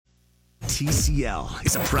TCL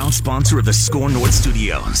is a proud sponsor of the Score North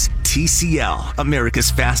Studios. TCL, America's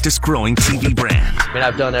fastest growing TV brand. I mean,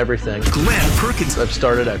 I've done everything. Glen Perkins. I've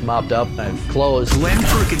started, I've mopped up, I've closed. Glen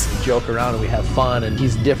Perkins. We joke around and we have fun, and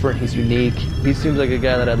he's different, he's unique. He seems like a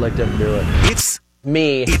guy that I'd like to do it. It's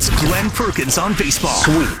me. It's Glen Perkins on baseball.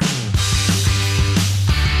 Sweet.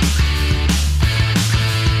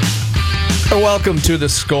 Welcome to the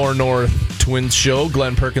Score North Twins Show.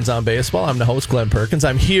 Glen Perkins on baseball. I'm the host, Glen Perkins.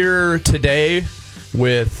 I'm here today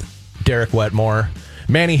with Derek Wetmore,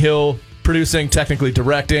 Manny Hill, producing, technically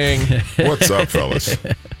directing. What's up, fellas?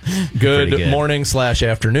 Good morning /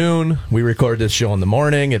 afternoon. We record this show in the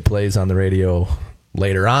morning. It plays on the radio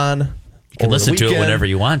later on. You can listen to it whenever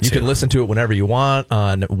you want to. You can listen to it whenever you want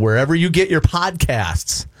on wherever you get your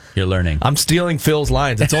podcasts. You're learning. I'm stealing Phil's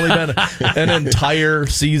lines. It's only been an entire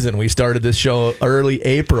season. We started this show early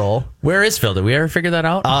April. Where is Phil? Did we ever figure that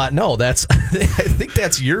out? No, I think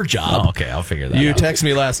that's your job. Oh, okay, I'll figure that out. You text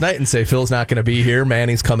me last night and say Phil's not going to be here.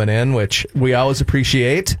 Manny's coming in, which we always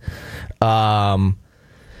appreciate. And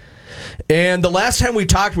the last time we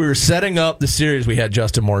talked, we were setting up the series. We had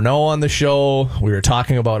Justin Morneau on the show. We were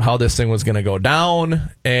talking about how this thing was going to go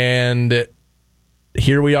down. And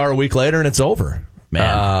here we are a week later, and it's over.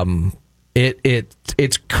 Man.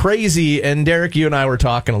 It's crazy. And Derek, you and I were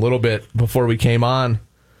talking a little bit before we came on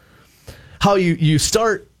how you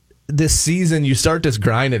start this season, you start this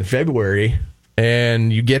grind in February,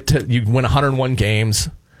 and you win 101 games.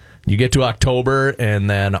 You get to October, and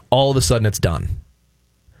then all of a sudden it's done.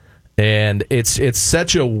 And it's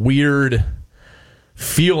such a weird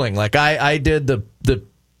feeling. Like I did the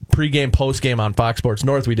pregame, postgame on Fox Sports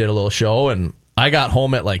North. We did a little show, and I got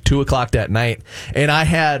home at like 2 o'clock that night, and I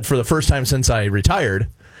had, for the first time since I retired,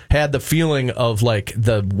 had the feeling of like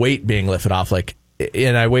the weight being lifted off. Like,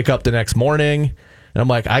 and I wake up the next morning, and I'm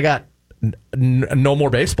like, I got no more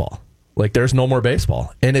baseball. Like, there's no more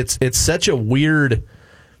baseball, and it's such a weird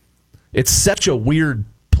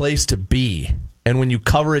place to be. And when you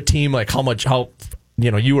cover a team, like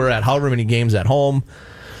you were at however many games at home,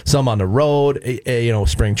 some on the road,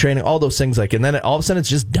 spring training, all those things, like, and then all of a sudden it's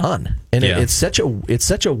just done, and it's such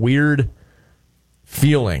a weird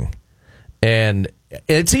feeling, and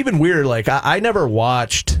it's even weird. Like I never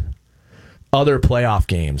watched other playoff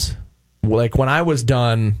games. Like when I was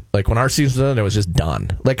done, like when our season was done, it was just done.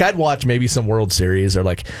 Like I'd watch maybe some World Series, or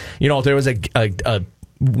like if there was a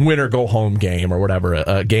winner go home game or whatever,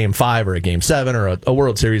 a game 5 or a game 7 or a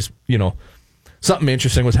World Series, something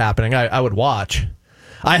interesting was happening, I would watch.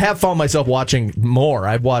 I have found myself watching more.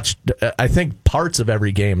 I've watched, I think, parts of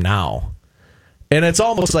every game now. And it's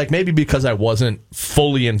almost like maybe because I wasn't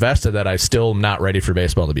fully invested that I'm still not ready for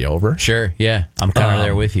baseball to be over. Sure, yeah. I'm kind of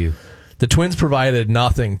there with you. The Twins provided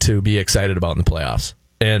nothing to be excited about in the playoffs.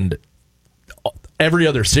 And every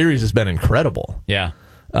other series has been incredible. Yeah.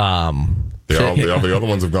 The other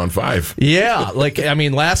ones have gone 5. Yeah, like, I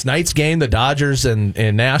mean, last night's game, the Dodgers and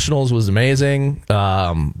Nationals was amazing.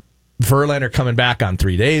 Verlander coming back on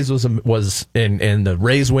 3 days was in the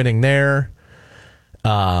Rays winning there.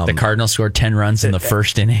 The Cardinals scored 10 runs in the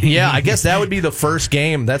first inning. Yeah, I guess that would be the first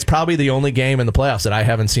game. That's probably the only game in the playoffs that I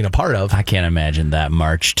haven't seen a part of. I can't imagine that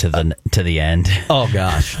march to the end. Oh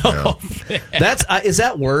gosh, is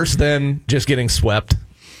that worse than just getting swept?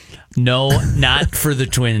 No, not for the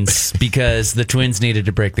Twins, because the Twins needed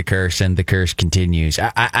to break the curse, and the curse continues.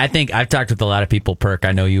 I think I've talked with a lot of people, Perk,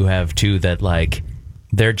 I know you have too, that like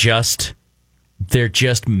they're just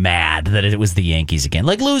mad that it was the Yankees again.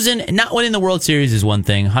 Like not winning the World Series is one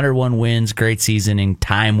thing. 101 wins, great season, and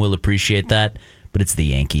time will appreciate that. But it's the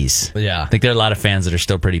Yankees. Yeah, I think there are a lot of fans that are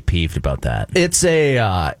still pretty peeved about that. It's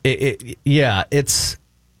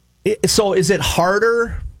so is it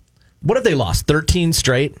harder? What have they lost? 13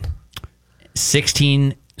 straight.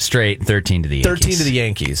 16 straight, 13 to the Yankees. 13 to the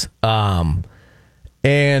Yankees.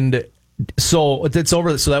 And so it's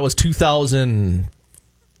over. So that was 2000.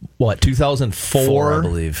 What, 2004? 4, I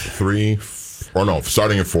believe. 3, or no,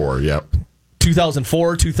 starting at 4, yep.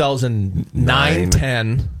 2004, 2009,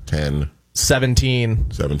 10, 17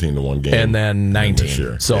 to 1 game. And then 19. This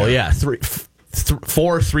year. So, yeah, 4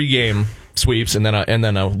 3-game sweeps and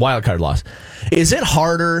then a wild card loss. Is it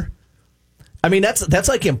harder? I mean, that's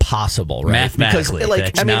like impossible, right? Mathematically, because, like,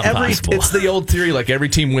 that's I mean, not possible. It's the old theory, like every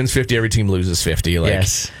team wins 50, every team loses 50. Like,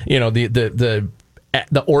 yes.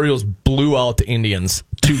 The Orioles blew out the Indians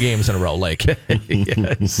 2 games in a row. Like,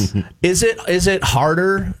 yes. Is it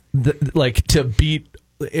harder, to beat?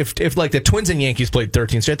 If like the Twins and Yankees played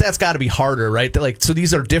 13 straight, that's got to be harder, right? Like, so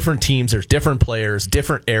these are different teams. There's different players,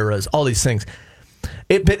 different eras, all these things.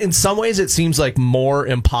 But in some ways, it seems like more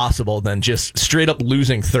impossible than just straight up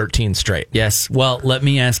losing 13 straight. Yes. Well, let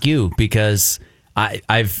me ask you, because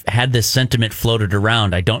I've had this sentiment floated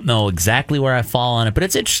around. I don't know exactly where I fall on it, but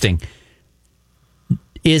it's interesting.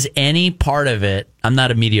 Is any part of it, I'm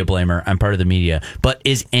not a media blamer, I'm part of the media, but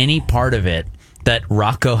is any part of it that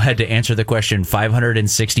Rocco had to answer the question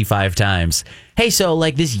 565 times, hey, so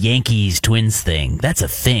like this Yankees-Twins thing, that's a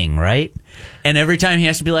thing, right? And every time he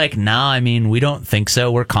has to be like, nah, I mean, we don't think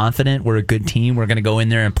so. We're confident. We're a good team. We're going to go in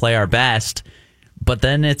there and play our best. But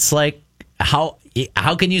then it's like, how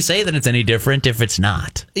can you say that it's any different if it's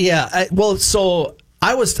not? Yeah, so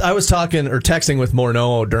I was talking or texting with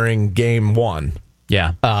Morneau during game 1.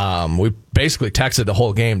 Yeah. We basically texted the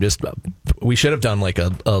whole game. Just we should have done like a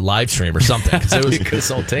live stream or something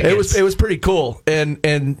because it was pretty cool and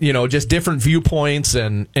just different viewpoints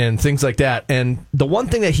and things like that. And the one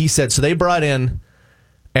thing that he said, so they brought in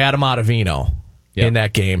Adam Ottavino in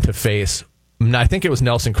that game to face, I think it was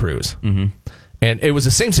Nelson Cruz, and it was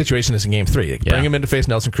the same situation as in game 3. They bring him in to face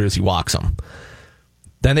Nelson Cruz, he walks him.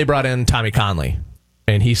 Then they brought in Tommy Conley,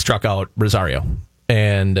 and he struck out Rosario,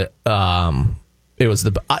 and It was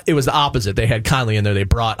the opposite. They had Conley in there. They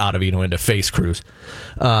brought Ottavino in to face Cruz.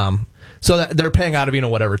 So that they're paying Ottavino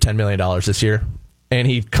whatever $10 million this year, and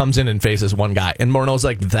he comes in and faces one guy. And Morneau's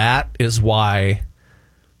like, that is why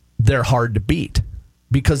they're hard to beat,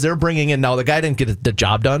 because they're bringing in, now the guy didn't get the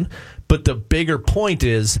job done, but the bigger point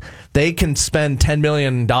is they can spend $10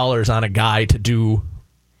 million on a guy to do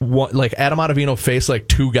what, like Adam Ottavino faced like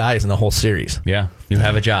 2 guys in the whole series. Yeah, you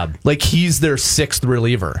have a job. Like he's their 6th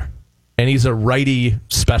reliever. And he's a righty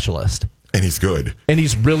specialist. And he's good. And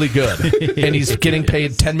he's really good. And he's getting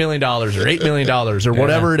paid $10 million or $8 million or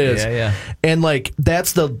whatever it is. Yeah. And like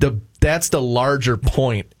that's the larger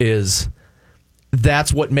point, is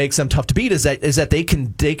that's what makes them tough to beat, is that they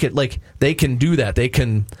can do that. They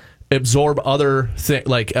can absorb other things,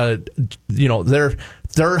 like their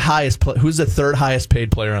third highest who's the third highest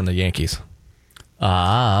paid player on the Yankees?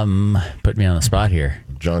 Put me on the spot here.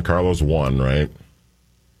 Giancarlo's 1, right?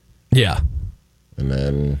 Yeah. And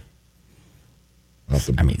then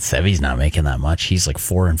Sevy's not making that much. He's like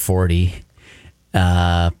 4-40.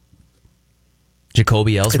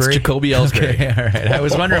 Jacoby Ellsbury? It's Jacoby Ellsbury. Okay, all right. I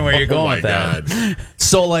was wondering where you're going with that. God.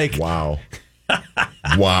 So like, wow.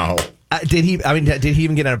 Did he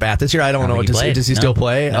even get on a bat this year? I don't know. Does he still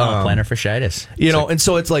play? No, plantar fasciitis. And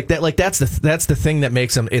so it's like that. Like that's the thing that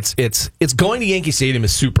makes him. It's going to Yankee Stadium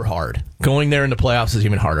is super hard. Going there in the playoffs is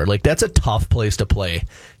even harder. Like that's a tough place to play.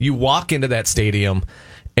 You walk into that stadium,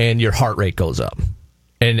 and your heart rate goes up.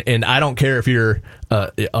 And I don't care if you're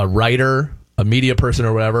a writer, a media person,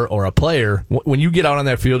 or whatever, or a player. When you get out on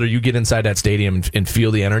that field or you get inside that stadium and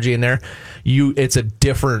feel the energy in there, it's a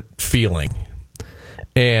different feeling.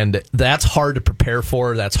 And that's hard to prepare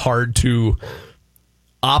for. That's hard to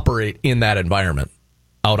operate in that environment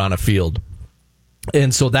out on a field.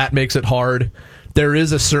 And so that makes it hard. There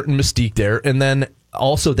is a certain mystique there. And then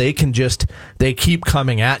also they keep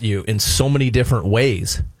coming at you in so many different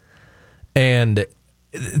ways. And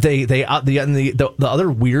the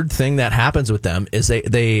other weird thing that happens with them is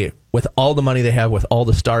they with all the money they have, with all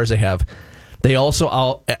the stars they have, they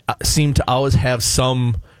also seem to always have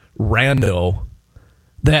some rando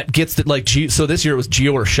that gets to, like, so this year it was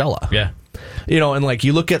Gio Urshela. Yeah. And like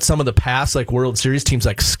you look at some of the past like World Series teams,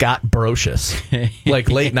 like Scott Brocious, like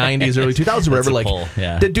late 90s, early 2000s, whatever. Like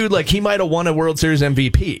the dude, like he might have won a World Series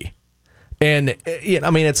MVP. And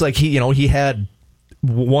it's like he had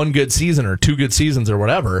one good season or 2 good seasons or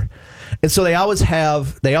whatever. And so they always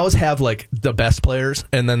have like the best players,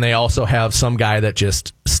 and then they also have some guy that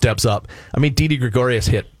just steps up. I mean, Didi Gregorius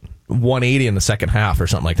hit 180 in the second half or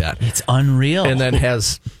something like that. It's unreal. And then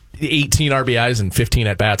has 18 RBIs and 15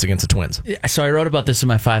 at-bats against the Twins. So I wrote about this in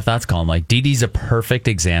my 5 Thoughts column. Like, Didi's a perfect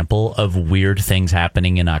example of weird things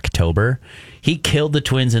happening in October. He killed the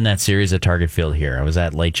Twins in that series at Target Field here. I was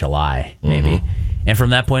at late July, maybe. Mm-hmm. And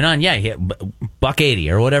from that point on, he hit $180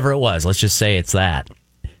 or whatever it was. Let's just say it's that.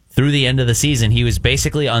 Through the end of the season, he was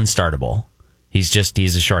basically unstartable. He's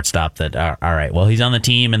a shortstop that, all right, well, he's on the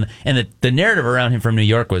team. And the narrative around him from New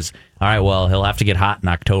York was, all right, well, he'll have to get hot in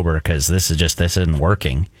October because this isn't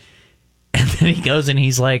working. And then he goes and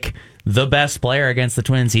he's like the best player against the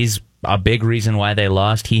Twins. He's a big reason why they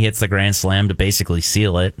lost. He hits the grand slam to basically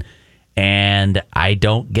seal it. And I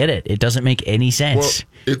don't get it. It doesn't make any sense.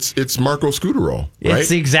 Well, it's Marco Scutaro, right? It's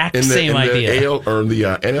the exact same idea.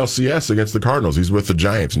 The NLCS against the Cardinals. He's with the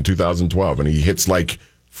Giants in 2012, and he hits like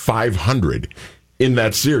 500 in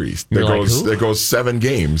that series. That goes 7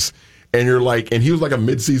 games, and you're like, and he was like a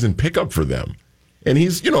midseason pickup for them. And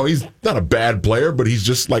he's not a bad player, but he's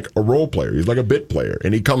just like a role player. He's like a bit player.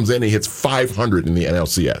 And he comes in and he hits 500 in the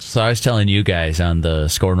NLCS. So I was telling you guys on the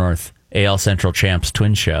Score North AL Central Champs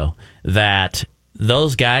Twin Show that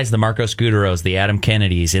those guys, the Marco Scuderos, the Adam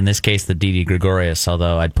Kennedys, in this case the Didi Gregorius,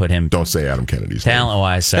 although I'd put him... Don't say Adam Kennedy's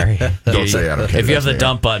talent-wise, sorry. Don't say Adam Kennedy. If you have the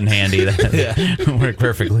dump button handy, that work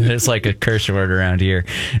perfectly. It's like a curse word around here.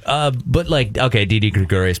 But Didi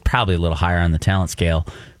Gregorius probably a little higher on the talent scale.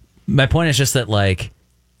 My point is just that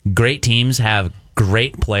great teams have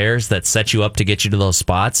great players that set you up to get you to those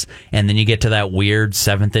spots, and then you get to that weird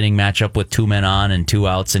 7th inning matchup with 2 men on and 2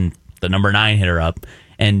 outs and the number 9 hitter up,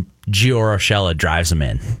 and Gio Urshela drives them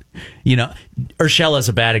in. Urshela's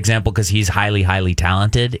a bad example because he's highly, highly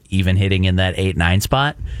talented, even hitting in that 8-9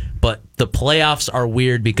 spot. But the playoffs are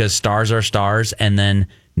weird because stars are stars, and then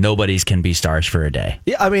nobody's can be stars for a day.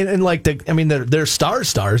 Yeah, their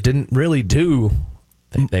stars didn't really do.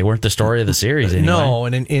 They weren't the story of the series anyway. No,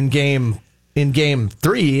 and in game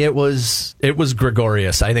 3, it was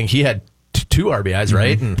Gregorius. I think he had 2 RBIs,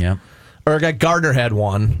 right? Yeah. Or Gardner had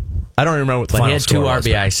 1. I don't remember what the final score was.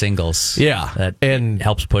 He had 2 RBI singles. Yeah, and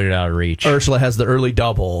helps put it out of reach. Urshela has the early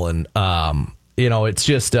double, and it's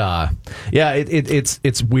just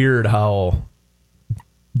it's weird how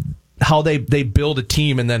they build a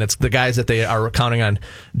team, and then it's the guys that they are counting on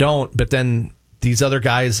don't, but then these other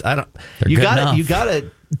guys, you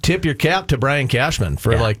gotta tip your cap to Brian Cashman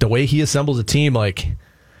for the way he assembles a team,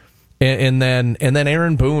 and then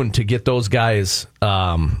Aaron Boone to get those guys,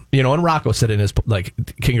 and Rocco said in his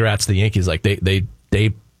congrats to the Yankees,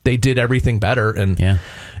 they did everything better, and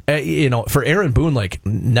for Aaron Boone,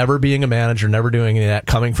 never being a manager, never doing any of that,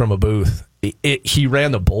 coming from a booth, he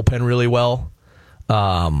ran the bullpen really well.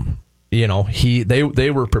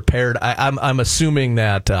 They were prepared. I'm assuming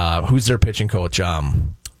that who's their pitching coach?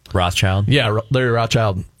 Rothschild. Yeah, Larry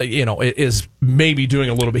Rothschild, is maybe doing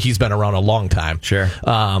a little bit. He's been around a long time. Sure.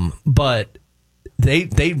 But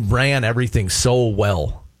they ran everything so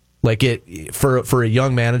well. For a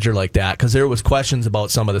young manager like that, because there was questions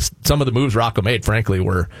about some of the moves Rocco made, frankly,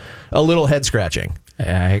 were a little head scratching.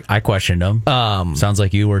 I questioned them. Sounds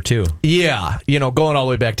like you were too. Yeah, going all the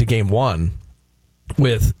way back to game 1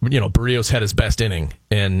 with, Barrios had his best inning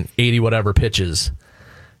in 80 whatever pitches,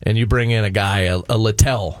 and you bring in a guy, a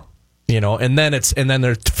Littell, and then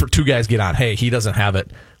there's 2 guys get on. Hey, he doesn't have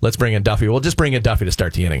it. Let's bring in Duffy. Well, just bring in Duffy to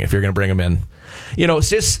start the inning if you're going to bring him in. It's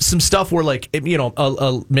just some stuff where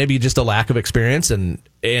maybe just a lack of experience and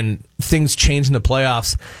things change in the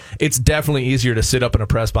playoffs. It's definitely easier to sit up in a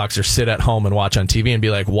press box or sit at home and watch on TV and be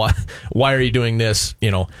like, "What? Why are you doing this?"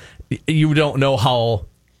 You don't know how.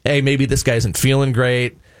 Hey, maybe this guy isn't feeling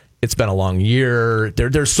great. It's been a long year.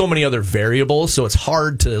 There's so many other variables, so it's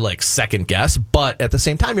hard to second guess. But at the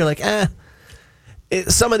same time, you're like,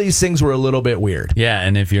 some of these things were a little bit weird. Yeah,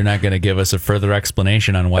 and if you're not going to give us a further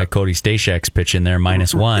explanation on why Cody Stashek's pitching there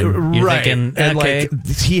 -1, you're thinking, okay,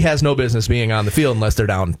 he has no business being on the field unless they're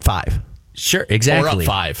down 5. Sure, exactly. Or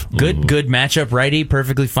up 5. Good matchup, righty,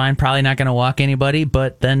 perfectly fine. Probably not going to walk anybody,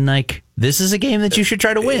 but then this is a game that you should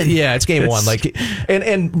try to win. Yeah, it's game 1.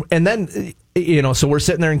 And then so we're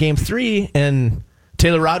sitting there in game 3, and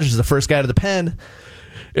Taylor Rogers is the first guy to the pen,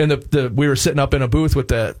 and we were sitting up in a booth with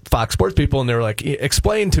the Fox Sports people, and they were like,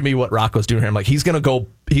 "Explain to me what Rocco's doing here." I'm like, he's gonna go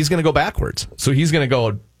backwards. So he's gonna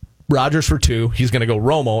go Rogers for 2. He's gonna go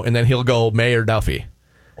Romo, and then he'll go May or Duffy.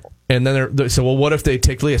 And then they said, well, what if they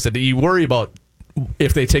take the lead? I said, you worry about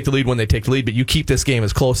if they take the lead when they take the lead, but you keep this game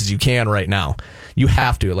as close as you can right now. You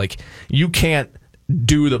have to. You can't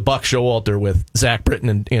do the Buck Showalter with Zach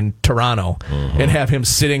Britton in Toronto and have him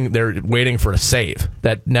sitting there waiting for a save.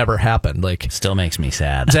 That never happened. Still makes me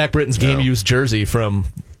sad. Zach Britton's game-used jersey from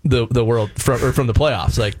the world from the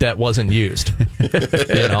playoffs, that wasn't used.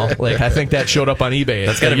 I think that showed up on eBay.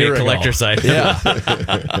 That's got to be a collector site. Yeah,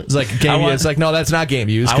 it's no, that's not game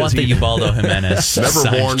used. I want the Ubaldo Jimenez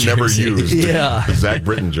never worn, jersey. never used. Yeah, Zach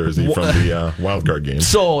Britton jersey from the wild card game.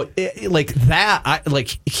 So that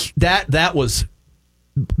was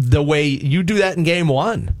the way you do that in game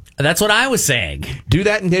 1. That's what I was saying. Do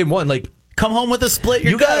that in game 1. Come home with a split.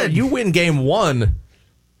 You win game 1.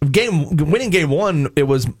 Winning game 1, it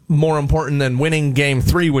was more important than winning game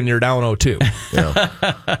 3 when you're down 0-2.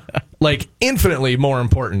 Yeah. Infinitely more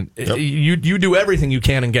important. Yep. You do everything you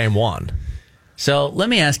can in game 1. So let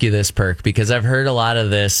me ask you this, Perk, because I've heard a lot of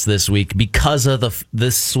this week because of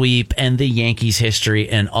the sweep and the Yankees history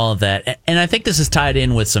and all of that. And I think this is tied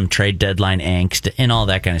in with some trade deadline angst and all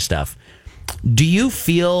that kind of stuff. Do you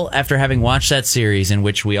feel, after having watched that series in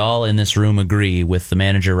which we all in this room agree with the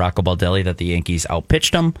manager Rocco Baldelli that the Yankees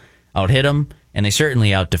outpitched them, outhit them, and they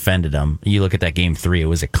certainly out-defended them. You look at that Game 3, it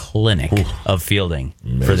was a clinic of fielding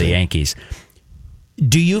for the Yankees.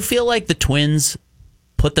 Do you feel like the Twins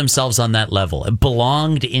put themselves on that level,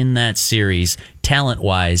 belonged in that series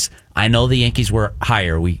talent-wise? I know the Yankees were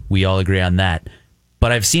higher. We all agree on that.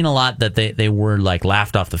 But I've seen a lot that they were like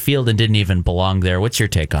laughed off the field and didn't even belong there. What's your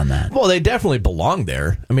take on that? Well, they definitely belong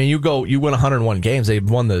there. I mean, you win 101 games. They've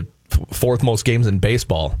won the fourth most games in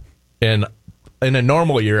baseball. And in a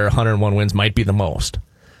normal year, 101 wins might be the most.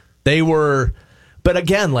 They were, but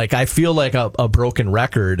again, like I feel like a broken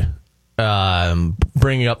record,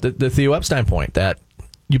 bringing up the Theo Epstein point that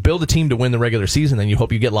you build a team to win the regular season, then you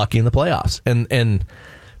hope you get lucky in the playoffs. And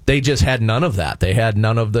they just had none of that. They had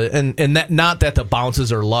none of the, and that, not that the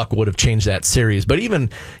bounces or luck would have changed that series, but even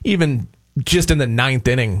just in the ninth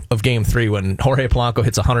inning of Game 3 when Jorge Polanco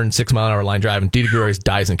hits a 106-mile-an-hour line drive and Didi Gregorius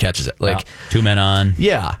dives and catches it. Like 2 men on.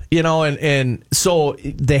 Yeah, and so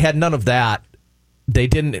they had none of that. They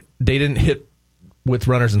didn't hit with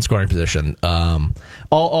runners in scoring position.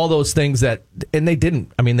 All those things that, and they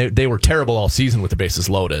didn't. I mean, they were terrible all season with the bases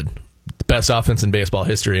loaded. The best offense in baseball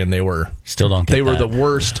history, and they were still don't. They were the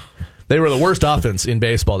worst. They were the worst offense in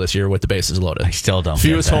baseball this year with the bases loaded. I still don't.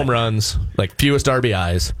 Fewest home runs, like fewest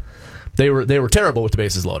RBIs. They were terrible with the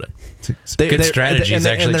bases loaded. Good strategy is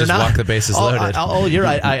actually just walk the bases loaded. You're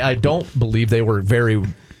right. I don't believe they were very,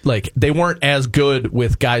 like, they weren't as good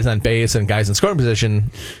with guys on base and guys in scoring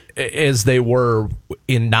position as they were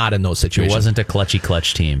not in those situations. It wasn't a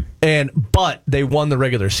clutch team. But they won the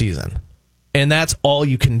regular season. And that's all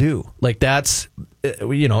you can do. Like, that's,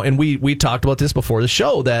 and we talked about this before the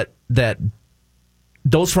show, that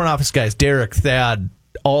those front office guys, Derek, Thad,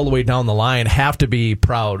 all the way down the line, have to be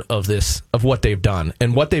proud of this, of what they've done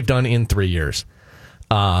and what they've done in 3 years.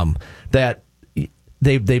 That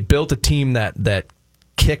they built a team that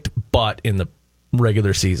kicked butt in the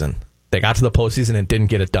regular season. They got to the postseason and didn't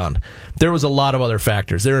get it done. There was a lot of other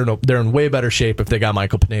factors. They're in way better shape if they got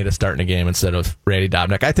Michael Pineda starting a game instead of Randy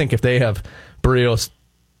Dobnak. I think if they have Barrios,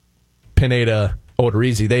 Pineda,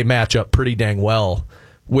 Odorizzi, they match up pretty dang well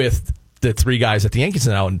with the three guys at the Yankees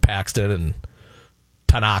now, and Paxton and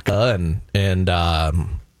Tanaka and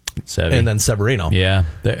then Severino. Yeah,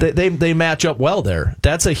 they match up well there.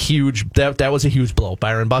 That's a huge that was a huge blow.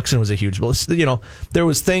 Byron Buxton was a huge blow. There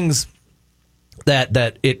was things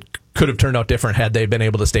that it could have turned out different had they been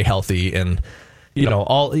able to stay healthy, and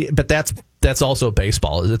but that's also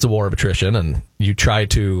baseball. It's a war of attrition, and you try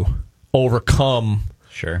to overcome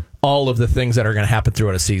all of the things that are going to happen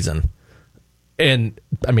throughout a season. And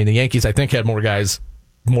I mean, the Yankees, I think, had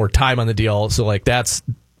more time on the deal, so like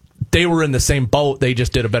they were in the same boat. They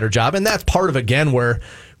just did a better job, and that's part of, again, where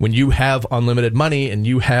when you have unlimited money and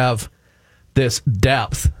you have this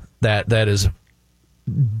depth that is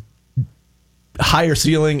higher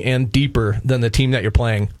ceiling and deeper than the team that you're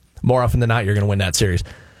playing, more often than not, you're going to win that series.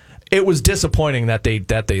 It was disappointing that they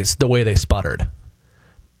the way they sputtered.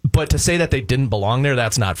 But to say that they didn't belong there,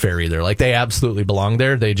 that's not fair either. Like, they absolutely belong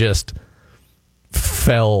there. They just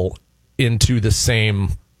fell into the same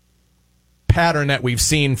pattern that we've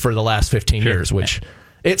seen for the last 15 years, which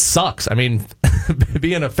it sucks. I mean,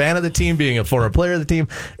 being a fan of the team, being a former player of the team,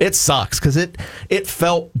 it sucks because it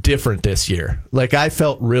felt different this year. Like, I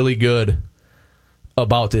felt really good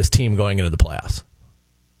about this team going into the playoffs.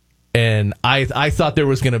 And I thought there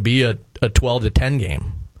was going to be a 12-10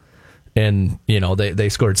 game. And, they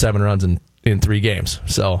scored 7 runs in 3 games.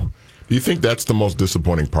 So, do you think that's the most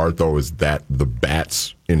disappointing part, though, is that the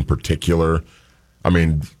bats in particular? I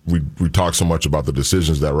mean, we talk so much about the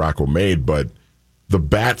decisions that Rocco made, but the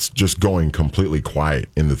bats just going completely quiet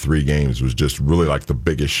in the 3 games was just really like the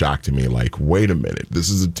biggest shock to me. Like, wait a minute,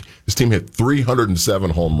 this team hit 307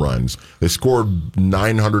 home runs. They scored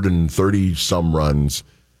 930 some runs,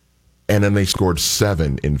 and then they scored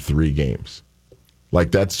 7 in 3 games.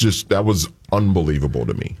 Like, that was unbelievable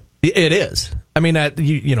to me. It is. I mean,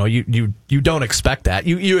 you don't expect that.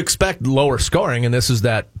 You expect lower scoring, and this is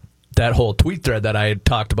that whole tweet thread that I had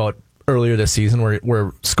talked about earlier this season,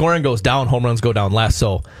 where scoring goes down, home runs go down less.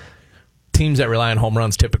 So teams that rely on home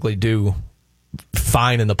runs typically do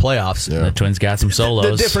fine in the playoffs. Yeah. The Twins got some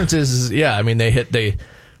solos. The difference is I mean, they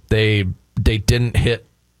didn't hit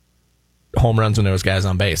home runs when there was guys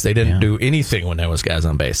on base. They didn't do anything when there was guys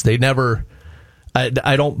on base. They never.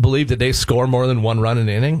 I don't believe that they score more than 1 run in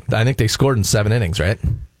an inning. I think they scored in 7 innings, right?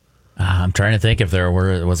 I'm trying to think if there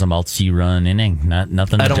was a multi-run inning.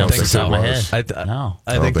 Nothing that jumps off the top of my head. No.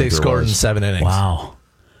 I think they scored in 7 innings. Wow.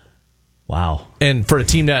 And for a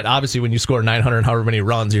team that, obviously, when you score 900 and however many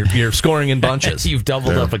runs, you're scoring in bunches. You've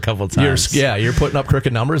doubled up a couple times. You're putting up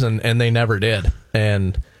crooked numbers, and they never did.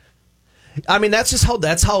 And I mean, that's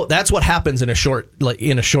what happens in a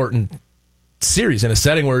shortened series, in a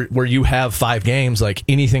setting where you have 5 games. Like,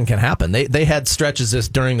 anything can happen. They had stretches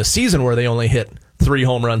during the season where they only hit 3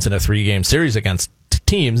 home runs in a 3-game series against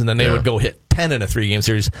teams, and then they would go hit 10 in a 3-game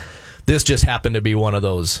series. This just happened to be one of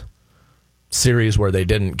those series where they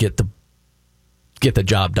didn't get the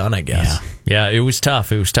job done, I guess. Yeah, it was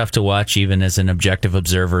tough. It was tough to watch, even as an objective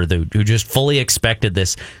observer who just fully expected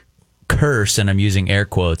this curse, and I'm using air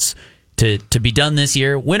quotes, to be done this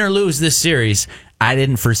year. Win or lose this series, I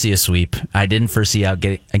didn't foresee a sweep. I didn't foresee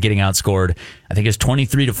getting outscored. I think it was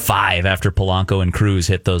 23-5 after Polanco and Cruz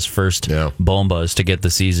hit those first bombas to get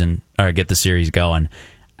the series going.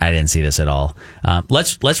 I didn't see this at all.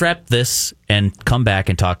 Let's wrap this and come back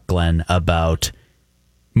and talk, Glenn, about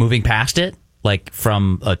moving past it, like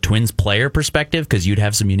from a Twins player perspective, because you'd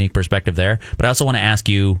have some unique perspective there. But I also want to ask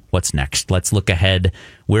you, what's next? Let's look ahead.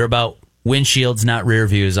 We're about windshields, not rear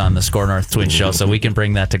views, on the Score North Twins show, so we can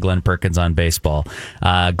bring that to Glen Perkins on baseball.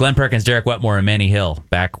 Glen Perkins, Derek Wetmore, and Manny Hill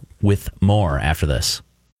back with more after this.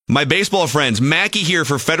 My baseball friends, Mackie here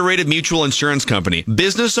for Federated Mutual Insurance Company.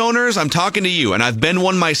 Business owners, I'm talking to you, and I've been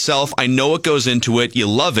one myself. I know what goes into it. You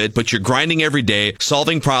love it, but you're grinding every day,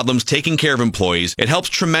 solving problems, taking care of employees. It helps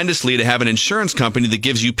tremendously to have an insurance company that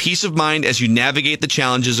gives you peace of mind as you navigate the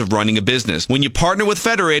challenges of running a business. When you partner with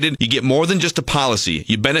Federated, you get more than just a policy.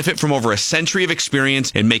 You benefit from over a century of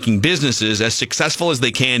experience in making businesses as successful as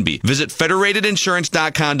they can be. Visit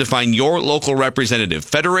federatedinsurance.com to find your local representative.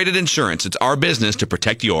 Federated Insurance, it's our business to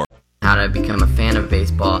protect yours. How to become a fan of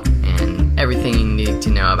baseball and everything you need to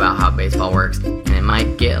know about how baseball works. And it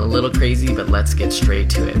might get a little crazy, but let's get straight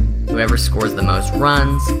to it. Whoever scores the most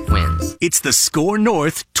runs wins. It's the Score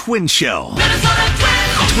North Twin Show.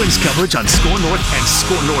 Twins coverage on Score North and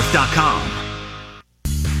ScoreNorth.com.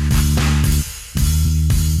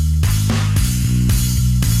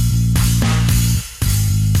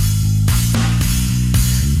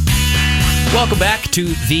 Welcome back to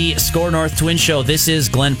the Score North Twin Show. This is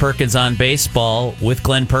Glen Perkins on baseball with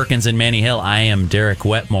Glen Perkins and Manny Hill. I am Derek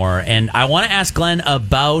Wetmore, and I want to ask Glenn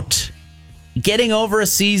about getting over a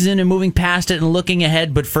season and moving past it and looking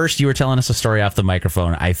ahead. But first, you were telling us a story off the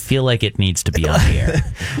microphone. I feel like it needs to be on the air.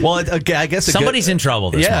 Well, I guess somebody's in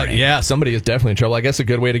trouble this morning. Yeah, somebody is definitely in trouble. I guess a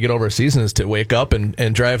good way to get over a season is to wake up and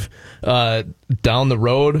drive down the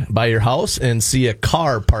road by your house and see a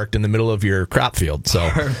car parked in the middle of your crop field. So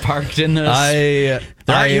parked in those.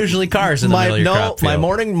 There aren't usually cars in the middle of your crop field.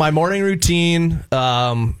 My morning routine.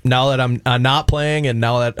 Now that I'm not playing and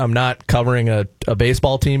now that I'm not covering a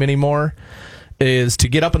baseball team anymore, is to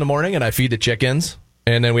get up in the morning and I feed the chickens,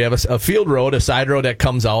 and then we have a field road, a side road that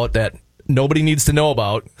comes out that nobody needs to know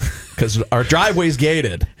about because our driveway's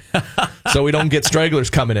gated, so we don't get stragglers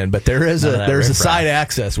coming in. But there's a side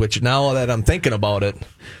access, which now that I'm thinking about it,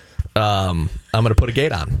 I'm going to put a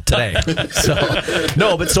gate on today.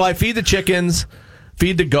 So I feed the chickens,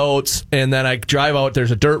 feed the goats, and then I drive out. There's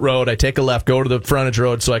a dirt road. I take a left, go to the frontage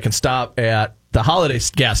road so I can stop at the Holiday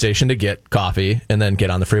gas station to get coffee and then get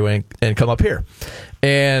on the freeway and come up here.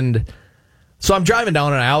 And so I'm driving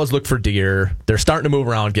down and I always look for deer. They're starting to move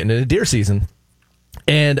around, getting into deer season.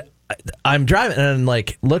 And I'm driving and I'm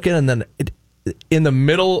like looking, and then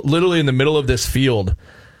literally in the middle of this field,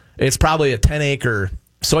 it's probably a 10-acre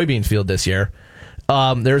soybean field this year.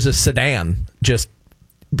 There's a sedan just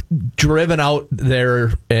driven out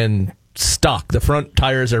there and stuck. The front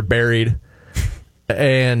tires are buried.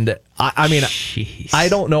 And I mean, jeez. I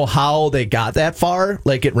don't know how they got that far.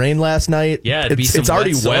 Like, it rained last night. Yeah, it's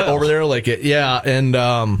already wet over there.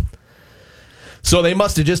 And so they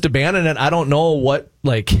must have just abandoned it. I don't know what.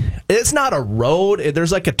 Like, it's not a road.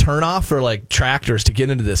 There's like a turnoff for like tractors to get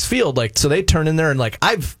into this field. Like, so they turn in there, and like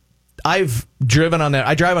I've driven on that.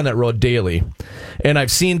 I drive on that road daily, and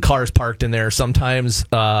I've seen cars parked in there. Sometimes,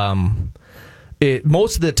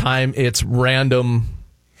 most of the time, it's random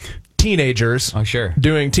teenagers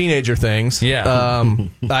doing teenager things. I've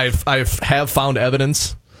found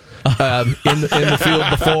evidence in the field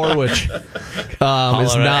before, which is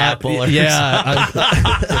not.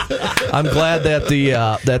 I'm glad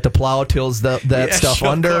that the plow tills that stuff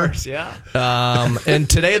under. Course, yeah. And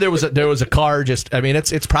today there was a car just. I mean,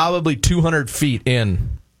 it's probably 200 feet in,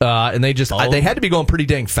 and they had to be going pretty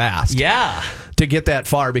dang fast. Yeah. To get that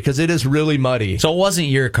far, because it is really muddy. So it wasn't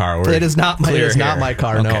your car. It is not my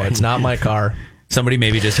car. Okay. No, it's not my car. Somebody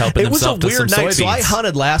maybe just helping themselves to some soybeans. It was a weird night. So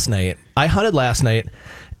I hunted last night,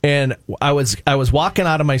 and I was walking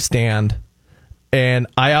out of my stand, and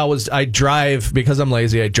I drive because I'm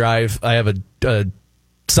lazy. I have a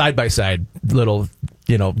side by side little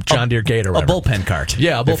John Deere Gate or whatever. A bullpen cart.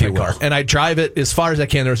 Yeah, a bullpen cart. And I drive it as far as I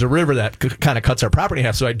can. There's a river that kind of cuts our property in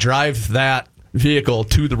half, so I drive that vehicle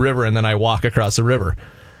to the river, and then I walk across the river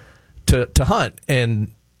to hunt.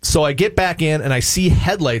 And so I get back in, and I see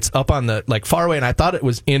headlights up on the, far away, and I thought it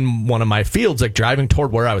was in one of my fields, driving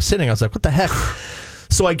toward where I was sitting. I was like, what the heck?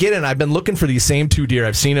 So I get in. I've been looking for these same 2 deer.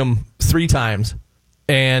 I've seen them 3 times,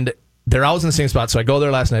 and they're always in the same spot. So I go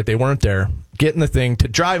there last night. They weren't there. Get in the thing to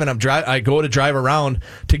drive, and I go to drive around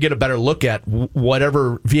to get a better look at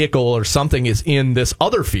whatever vehicle or something is in this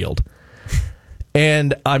other field.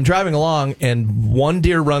 And I'm driving along, and 1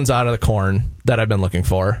 deer runs out of the corn that I've been looking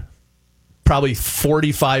for, probably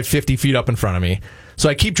 45, 50 feet up in front of me. So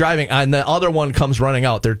I keep driving, and the other one comes running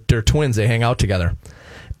out. They're twins. They hang out together.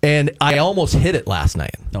 And I almost hit it last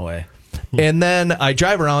night. No way. And then I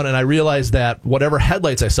drive around, and I realize that whatever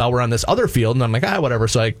headlights I saw were on this other field, and I'm like, whatever.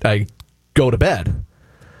 So I go to bed.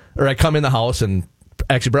 Or I come in the house and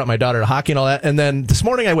actually brought my daughter to hockey and all that. And then this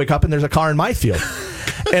morning I wake up, and there's a car in my field.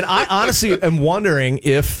 And I honestly am wondering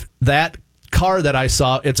if that car that I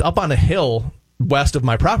saw, it's up on a hill west of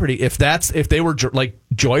my property, if they were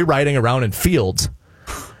joyriding around in fields.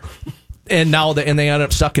 And now they end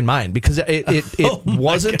up stuck in mine, because it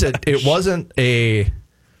wasn't a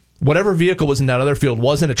whatever vehicle was in that other field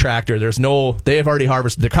wasn't a tractor. They have already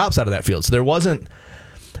harvested the crops out of that field, so there wasn't.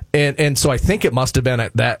 And so I think it must have been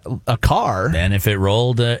a car. And if it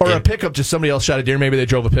rolled, or a pickup, just somebody else shot a deer. Maybe they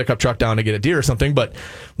drove a pickup truck down to get a deer or something. But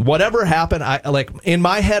whatever happened, in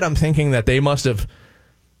my head, I'm thinking that they must have.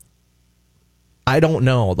 I don't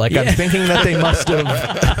know. I'm thinking that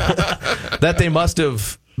they must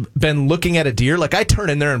have been looking at a deer. I turn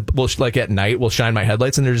in there and at night we'll shine my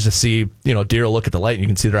headlights in there just to see, deer will look at the light and you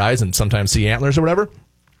can see their eyes and sometimes see antlers or whatever.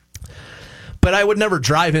 But I would never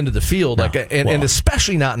drive into the field, and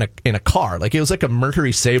especially not in a car. It was like a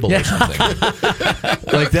Mercury Sable or something.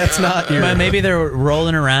 That's not your... Maybe they're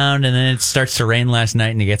rolling around, and then it starts to rain last night,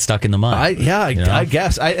 and you get stuck in the mud. I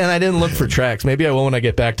guess. And I didn't look for tracks. Maybe I will when I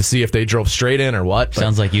get back to see if they drove straight in or what.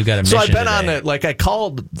 Sounds like you got a mission. So I've been today. on I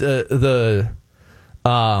called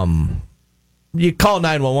you call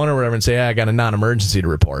 911 or whatever and say, I got a non-emergency to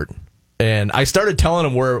report. And I started telling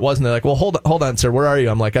them where it was, and they're like, well, hold on, sir, where are you?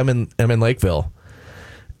 I'm like, I'm in Lakeville.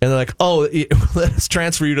 And they're like, oh, let's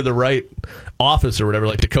transfer you to the right office or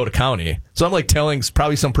whatever, Dakota County. So I'm telling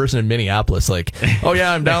probably some person in Minneapolis, oh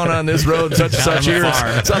yeah, I'm down on this road, such and such here.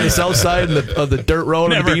 It's on the south side of the dirt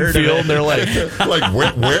road in the bean field. And they're like,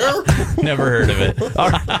 where? Never heard of it.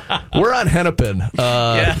 We're on Hennepin. We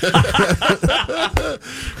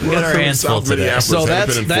got our hands full today. So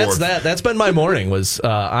that's been my morning, was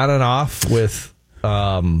on and off with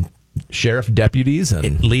sheriff deputies. And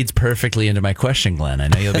it leads perfectly into my question, Glenn. I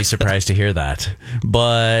know you'll be surprised to hear that.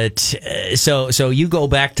 But so you go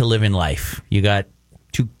back to living life. You got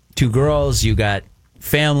two girls, you got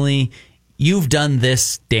family. You've done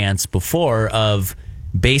this dance before of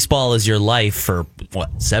baseball is your life for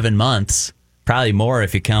 7 months, probably more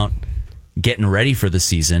if you count getting ready for the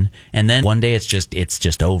season, and then one day it's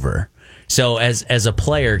just over. So as a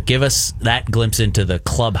player, give us that glimpse into the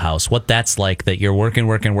clubhouse, what that's like, that you're working,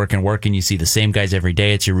 you see the same guys every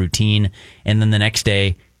day, it's your routine, and then the next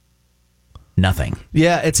day, nothing.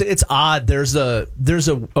 Yeah, it's odd. There's a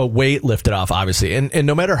weight lifted off, obviously, and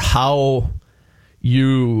no matter how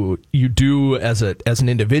you do as an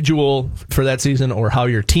individual for that season or how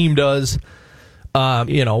your team does,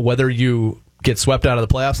 whether you get swept out of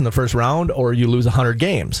the playoffs in the first round or you lose 100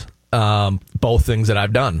 games, both things that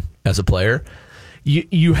I've done as a player,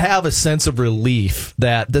 you have a sense of relief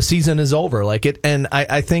that the season is over. And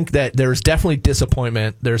I think that there's definitely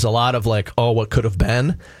disappointment. There's a lot of what could have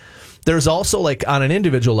been. There's also on an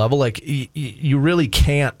individual level, you really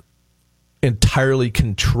can't entirely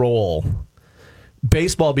control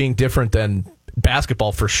baseball being different than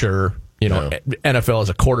basketball for sure. NFL as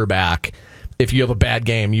a quarterback, if you have a bad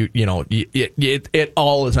game, it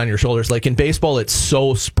all is on your shoulders. In baseball, it's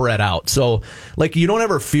so spread out. So you don't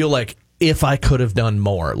ever feel if I could have done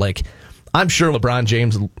more. I'm sure LeBron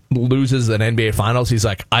James loses an NBA Finals. He's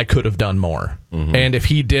like, I could have done more. Mm-hmm. And if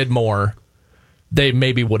he did more, they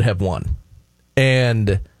maybe would have won.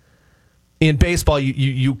 And in baseball,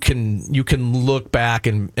 you can look back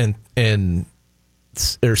and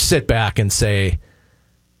or sit back and say,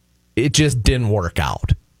 it just didn't work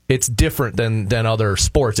out. It's different than other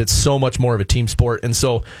sports. It's so much more of a team sport, and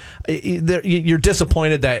so you're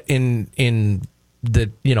disappointed that in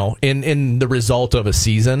the result of a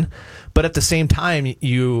season, but at the same time,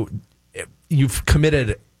 you've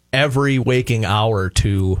committed every waking hour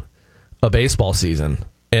to a baseball season,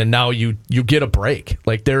 And now you get a break.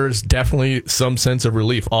 Like, there's definitely some sense of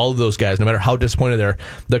relief. All of those guys, no matter how disappointed they're,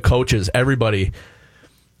 the coaches, everybody,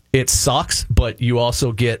 it sucks, but you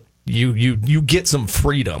also get you get some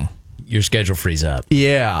freedom. Your schedule frees up.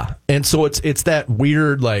 Yeah. And so it's that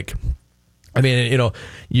weird, like, I mean,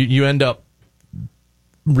 you end up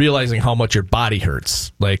realizing how much your body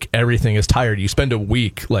hurts. Like, everything is tired. You spend a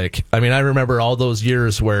week, like, I mean, I remember all those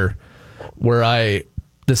years where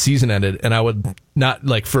the season ended and I would not,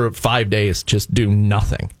 like, for 5 days just do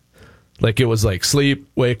nothing. Like, it was like sleep,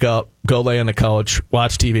 wake up, go lay on the couch,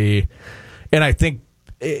 watch TV. And I think,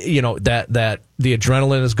 that the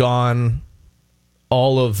adrenaline is gone.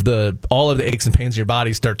 All of the aches and pains in your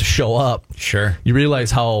body start to show up. Sure. You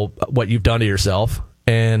realize what you've done to yourself,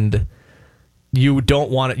 and you don't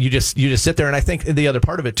want it. You just sit there. And I think the other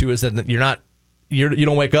part of it too is that you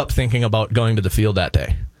don't wake up thinking about going to the field that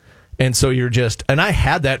day. And so you're just, and I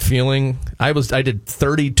had that feeling. I did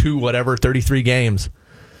 33 games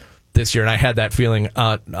this year, and I had that feeling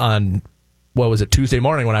on what was it, Tuesday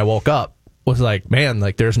morning when I woke up. Was like, man,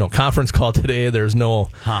 like, there's no conference call today. There's no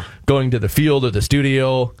going to the field or the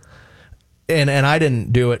studio, and I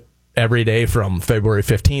didn't do it every day from February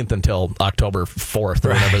 15th until October 4th or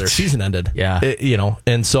whenever their season ended. Yeah,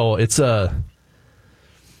 and so it's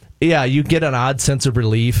you get an odd sense of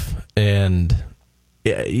relief, and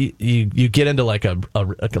you get into like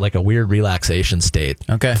a weird relaxation state.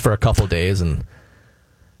 Okay, for a couple of days, and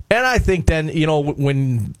I think then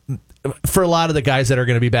when. For a lot of the guys that are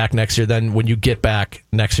going to be back next year, then when you get back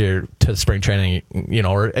next year to spring training,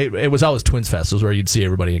 or it was always Twins Fest was where you'd see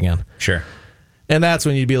everybody again. Sure. And that's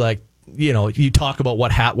when you'd be like, you talk about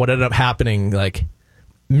what ended up happening. Like,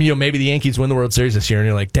 maybe the Yankees win the World Series this year, and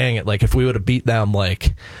you're like, dang it, like, if we would have beat them,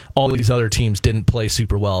 like, all these other teams didn't play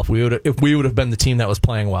super well. If we would have been the team that was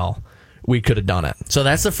playing well, we could have done it. So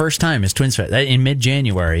that's the first time is Twins Fest in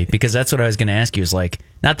mid-January, because that's what I was going to ask you. Is like,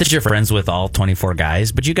 not that you're friends with all 24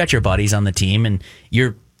 guys, but you got your buddies on the team, and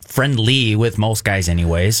you're friendly with most guys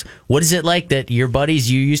anyways. What is it like that your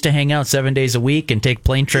buddies, you used to hang out 7 days a week and take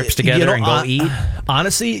plane trips together and go eat?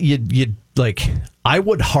 Honestly, you like, I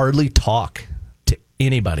would hardly talk to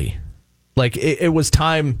anybody. Like, it was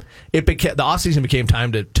time. The offseason became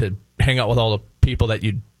time to hang out with all the people that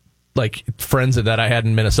you'd, like, friends that I had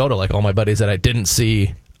in Minnesota, like all my buddies that I didn't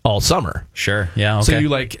see all summer. Sure. Yeah. Okay.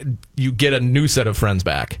 So you get a new set of friends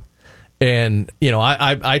back. And,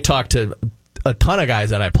 I talked to a ton of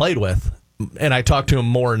guys that I played with, and I talk to them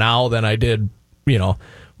more now than I did,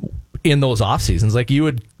 in those off seasons. Like,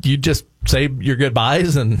 you just say your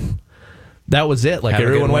goodbyes, and that was it. Like,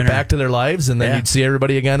 everyone went back to their lives, and then you'd see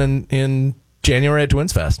everybody again in January at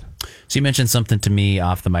Twins Fest. So you mentioned something to me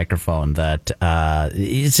off the microphone that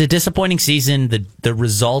it's a disappointing season. The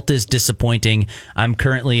result is disappointing. I'm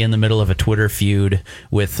currently in the middle of a Twitter feud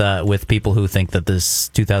with people who think that this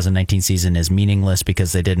 2019 season is meaningless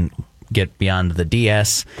because they didn't get beyond the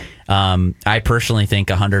DS. I personally think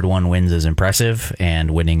 101 wins is impressive,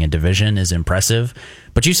 and winning a division is impressive.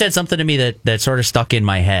 But you said something to me that sort of stuck in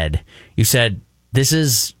my head. You said this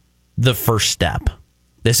is the first step.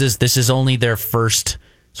 This is only their first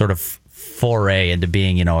sort of foray into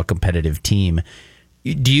being, a competitive team.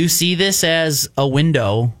 Do you see this as a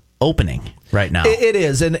window opening right now? It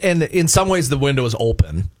is, and in some ways the window is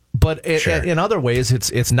open, but Sure. in other ways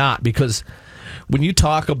it's not, because when you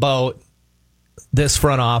talk about this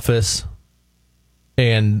front office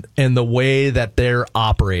and the way that they're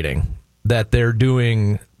operating, that they're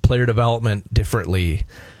doing player development differently,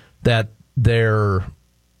 that they're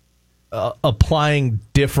applying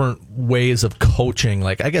different ways of coaching,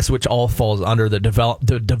 like, I guess, which all falls under the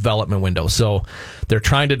development window. So they're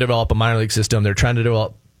trying to develop a minor league system. They're trying to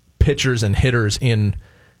develop pitchers and hitters in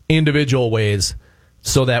individual ways,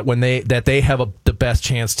 so that when they have the best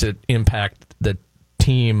chance to impact the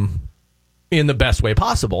team in the best way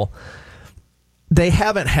possible. They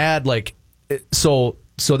haven't had, like, so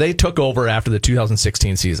they took over after the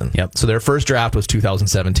 2016 season. Yep. So their first draft was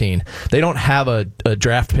 2017. They don't have a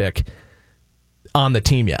draft pick on the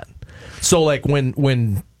team yet. So, like,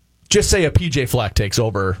 when just say a PJ Fleck takes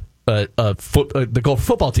over the Gopher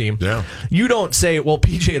football team, you don't say, well,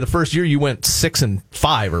 PJ, the first year you went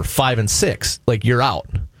 6-5 or 5-6, like, you're out.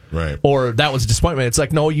 Right. Or that was a disappointment. It's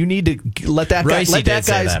like, no, you need to let that guy. Ricey did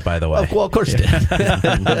say that, by the way. Well, of course he did.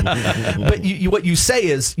 But what you say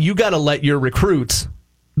is you got to let your recruits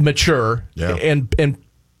mature and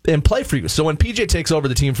play for you. So when PJ takes over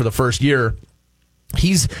the team for the first year,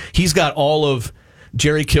 he's got all of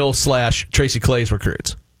Jerry Kill / Tracy Clay's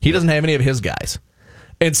recruits. He doesn't have any of his guys.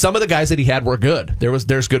 And some of the guys that he had were good.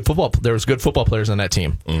 There's good football players on that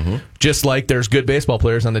team. Mm-hmm. Just like there's good baseball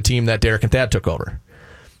players on the team that Derek and Thad took over.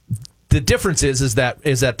 the difference is that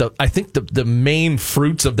I think the main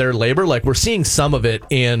fruits of their labor, like we're seeing some of it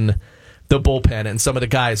in the bullpen and some of the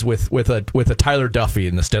guys with a Tyler Duffy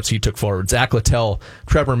and the steps he took forward, Zach Littell,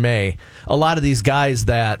 Trevor May, a lot of these guys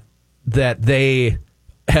that they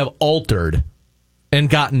have altered and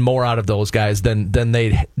gotten more out of those guys than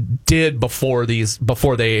they did before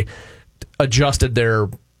they adjusted their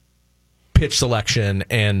pitch selection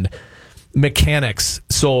and mechanics.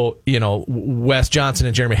 So, Wes Johnson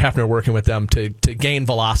and Jeremy Hefner working with them to gain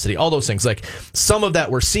velocity, all those things. Like some of that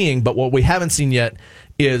we're seeing, but what we haven't seen yet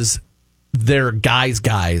is their guys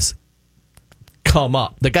come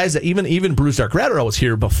up. The guys that even Bruce Dark-Ratterall was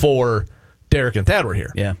here before Derek and Thad were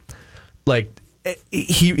here. Yeah. Like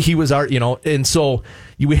he was our, and so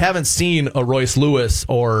we haven't seen a Royce Lewis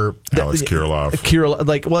or Alex Kirilloff.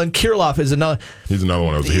 And Kirilloff is another. He's another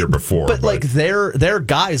one that was here before. But like they're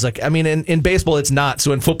guys. Like, I mean, in baseball it's not.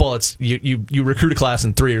 So in football it's you recruit a class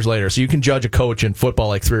and 3 years later. So you can judge a coach in football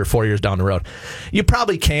like 3 or 4 years down the road. You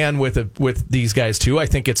probably can with these guys too. I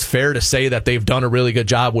think it's fair to say that they've done a really good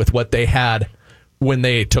job with what they had when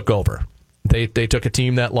they took over. They took a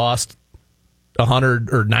team that lost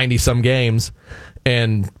 100 or 90 some games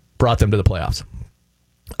and brought them to the playoffs.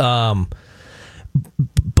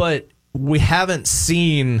 But we haven't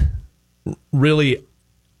seen really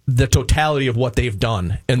the totality of what they've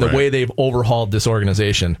done and the way they've overhauled this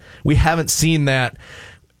organization. We haven't seen that.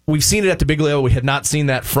 We've seen it at the big level. We had not seen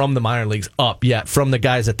that from the minor leagues up yet, from the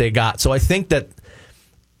guys that they got. So I think that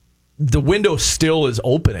the window still is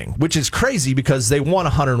opening, which is crazy because they won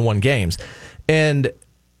 101 games. And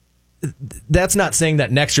that's not saying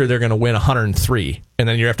that next year they're going to win 103, and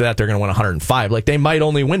then year after that they're going to win 105. Like, they might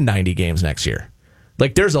only win 90 games next year.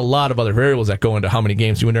 Like, there's a lot of other variables that go into how many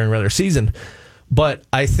games you win during a regular season. But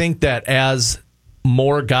I think that as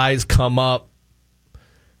more guys come up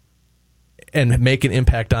and make an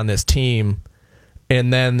impact on this team,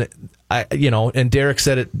 and then and Derek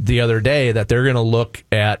said it the other day that they're going to look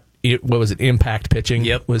at what was it, impact pitching?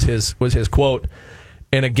 Yep. was his quote.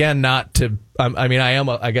 And again, not to, I mean, I am,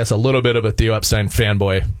 I guess, a little bit of a Theo Epstein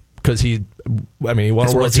fanboy because he won a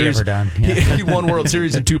World Series. Ever done? Yeah. He won World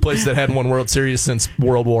Series in two places that hadn't won World Series since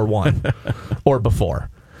World War I or before.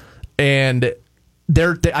 And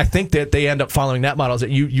I think that they end up following that model, is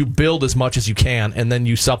that you build as much as you can and then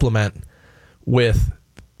you supplement with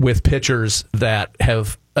pitchers that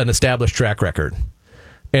have an established track record.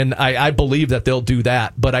 And I believe that they'll do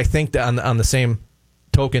that. But I think that on the same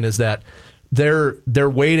token is that they're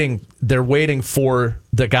waiting for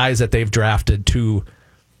the guys that they've drafted to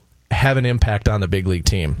have an impact on the big league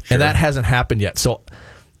team. Sure. And that hasn't happened yet. So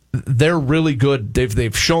they're really good.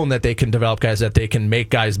 They've shown that they can develop guys, that they can make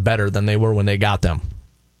guys better than they were when they got them.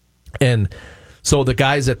 And so the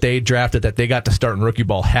guys that they drafted that they got to start in rookie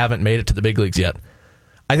ball haven't made it to the big leagues yet.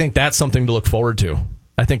 I think that's something to look forward to.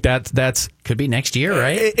 I think that's could be next year,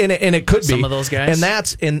 right? And it could be some of those guys. And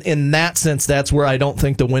that's in that sense, that's where I don't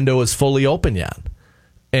think the window is fully open yet.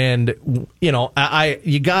 And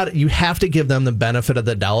you have to give them the benefit of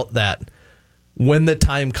the doubt that when the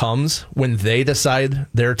time comes, when they decide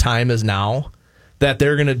their time is now, that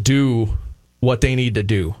they're going to do what they need to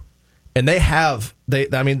do. And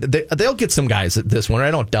they'll get some guys at this one.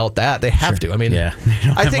 I don't doubt that. They have to. I mean, yeah.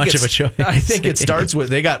 I think much of a choice. I think it starts with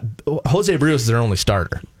they got Jose Barrios is their only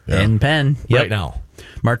starter in pen right now.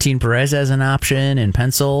 Martin Perez has an option in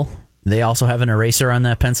pencil. They also have an eraser on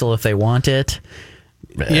that pencil if they want it.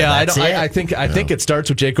 Yeah, I think it starts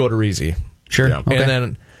with Jake Odorizzi. Sure, yeah. Okay. And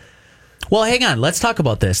then. Well, hang on. Let's talk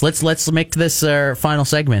about this. Let's make this our final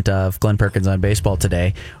segment of Glen Perkins on Baseball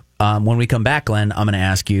today. When we come back, Glenn, I'm going to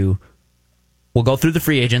ask you. We'll go through the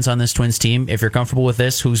free agents on this Twins team. If you're comfortable with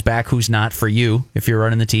this, who's back, who's not for you, if you're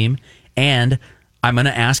running the team. And I'm going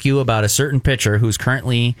to ask you about a certain pitcher who's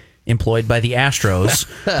currently employed by the Astros,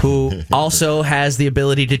 who also has the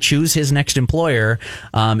ability to choose his next employer,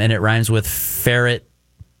 and it rhymes with Ferret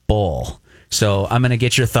Bull. So I'm going to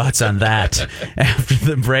get your thoughts on that after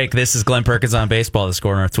the break. This is Glen Perkins on Baseball, the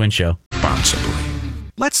Score North Twin Show. Responsibly.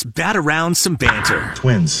 Let's bat around some banter.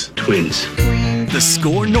 Twins. The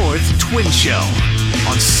Score North Twin Show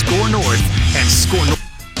on Score North and Score North.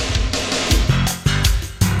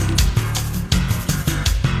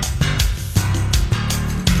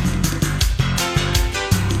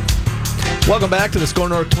 Welcome back to the Score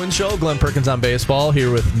North Twin Show. Glen Perkins on Baseball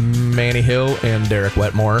here with Manny Hill and Derek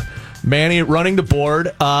Wetmore. Manny running the board.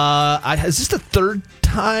 Is this the third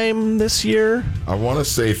time this year? I want to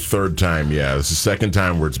say third time, yeah. This is the second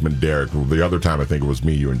time where it's been Derek. The other time, I think it was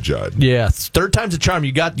me, you, and Judd. Yeah, third time's a charm.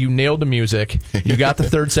 You nailed the music. You got the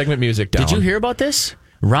third segment music down. Did you hear about this?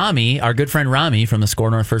 Rami, our good friend Rami from the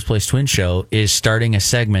Score North First Place Twins show, is starting a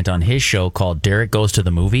segment on his show called Derek Goes to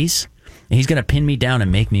the Movies. And he's going to pin me down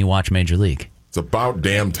and make me watch Major League. It's about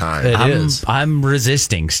damn time. It is. I'm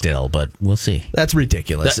resisting still, but we'll see. That's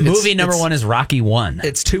ridiculous. Movie number one is Rocky 1.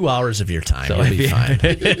 It's 2 hours of your time. So You'll be fine.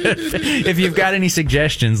 If you've got any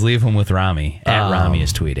suggestions, leave them with Rami. Rami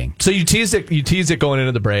is tweeting. So you teased it going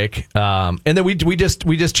into the break, and then we just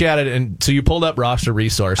chatted, and so you pulled up roster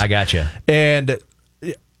resource. I got you. And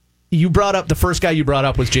you brought up the first guy you brought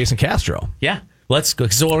up was Jason Castro. Yeah, let's go.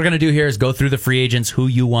 So what we're gonna do here is go through the free agents who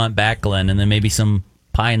you want back, Glenn, and then maybe some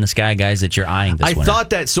pie in the sky guys that you're eyeing this winter. I thought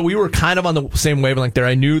that, so we were kind of on the same wavelength there.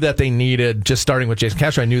 I knew that they needed, just starting with Jason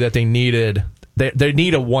Castro, I knew that they need a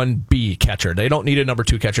 1B catcher. They don't need a number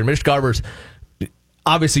 2 catcher. Mitch Garver's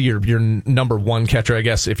obviously your number 1 catcher, I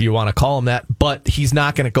guess, if you want to call him that, but he's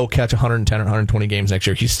not going to go catch 110 or 120 games next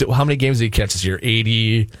year. He's still, how many games did he catch this year?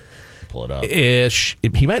 80 pull it up ish.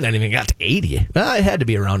 He might not even got to 80. It had to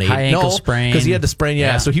be around 80. High ankle sprain. Because he had the sprain,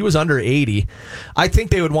 yeah. So he was under 80. I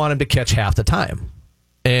think they would want him to catch half the time.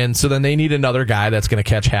 And so then they need another guy that's going to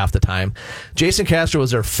catch half the time. Jason Castro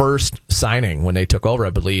was their first signing when they took over,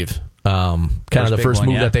 I believe. Kind of the first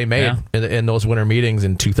move that they made in those winter meetings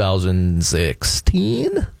in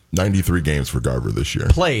 2016. 93 games for Garver this year.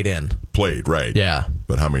 Played, right. Yeah.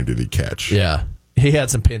 But how many did he catch? Yeah. He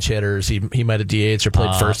had some pinch hitters. He might have DH'd or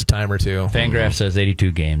played first a time or two. Fangraph says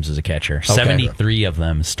 82 games as a catcher. Okay. 73 of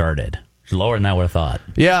them started. Lower than I would have thought.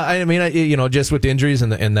 Yeah, I mean, just with injuries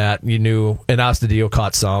and that, you knew, and Astudillo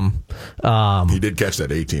caught some. He did catch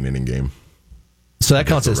that 18-inning game. So that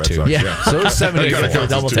counts as 2. Yeah. So it was 74.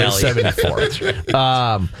 Double tally.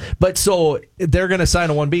 74. But so they're going to sign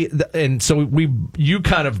a 1B, and so you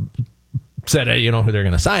kind of said, you know who they're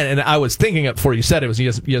going to sign, and I was thinking it before you said it was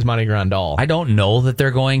Yasmani Grandal. I don't know that they're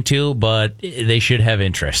going to, but they should have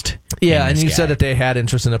interest. Yeah, and you said that they had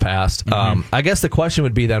interest in the past. Mm-hmm. I guess the question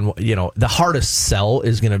would be then, the hardest sell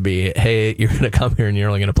is going to be, hey, you're going to come here and you're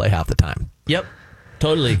only going to play half the time. Yep,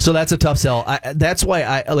 totally. So that's a tough sell. That's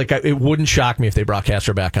why it wouldn't shock me if they brought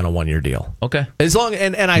Castro back on a 1-year deal. Okay, as long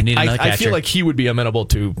and I feel like he would be amenable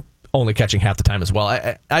to only catching half the time as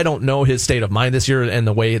well. I don't know his state of mind this year and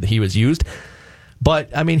the way that he was used, but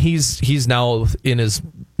I mean he's now in his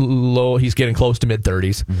he's getting close to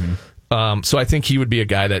mid-30s. Mm-hmm. So I think he would be a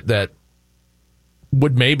guy that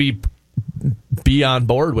would maybe be on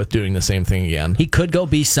board with doing the same thing again. He could go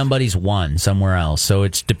be somebody's 1 somewhere else, so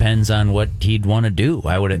it depends on what he'd want to do,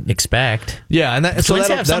 I would expect. Yeah, and so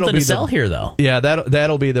have something to sell here, though. Yeah,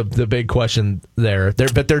 that'll be the big question there.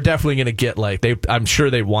 But they're definitely going to get I'm sure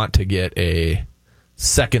they want to get a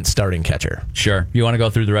second starting catcher. Sure. You want to go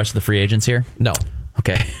through the rest of the free agents here? No.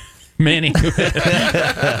 Okay. Manny,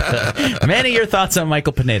 your thoughts on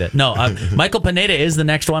Michael Pineda? No, Michael Pineda is the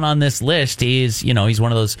next one on this list. He's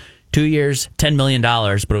one of those 2 years, $10 million,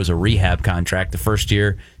 but it was a rehab contract. The first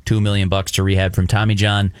year, $2 million to rehab from Tommy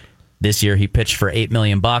John. This year, he pitched for $8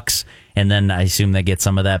 million, and then I assume they get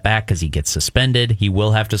some of that back because he gets suspended. He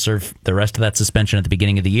will have to serve the rest of that suspension at the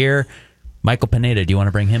beginning of the year. Michael Pineda, do you want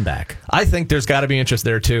to bring him back? I think there's got to be interest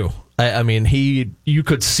there too. I mean, you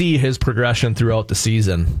could see his progression throughout the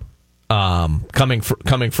season, coming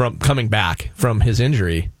back from his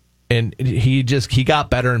injury, and he got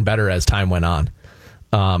better and better as time went on.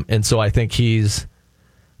 And so I think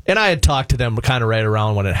and I had talked to them kind of right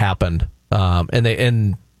around when it happened.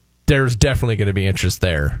 And there's definitely going to be interest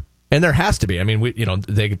there. And there has to be. I mean,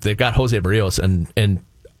 they've got Jose Barrios and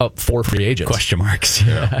 4 free agents. Question marks.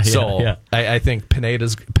 Yeah. So I think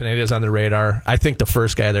Pineda's on the radar. I think the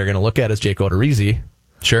first guy they're going to look at is Jake Odorizzi.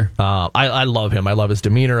 Sure. I love him. I love his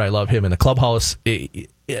demeanor. I love him in the clubhouse.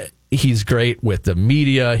 He's great with the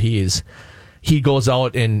media. He goes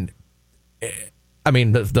out and, I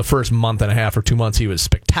mean, the first month and a half or 2 months he was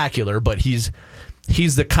spectacular, but he's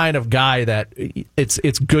the kind of guy that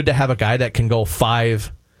it's good to have a guy that can go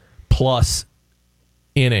 5+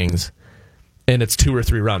 innings and it's 2 or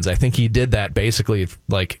 3 runs. I think he did that basically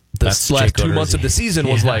last 2 months of the season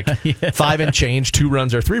was 5 and change, 2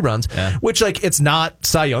 runs or 3 runs, which it's not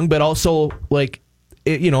Cy Young, but also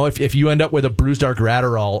if you end up with a bruised Dark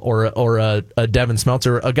Gratterall or a Devin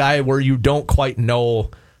Smeltzer, a guy where you don't quite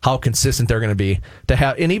know how consistent they're going to be to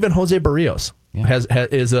have, and even Jose Barrios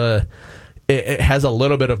has a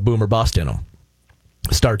little bit of boom or bust in him,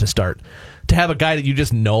 start to start. To have a guy that you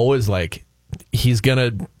just know is he's going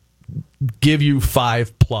to give you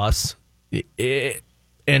 5+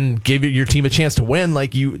 and give your team a chance to win.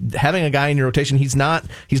 Having a guy in your rotation, he's not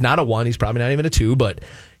a 1, he's probably not even a 2, but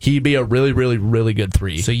he'd be a really, really, really good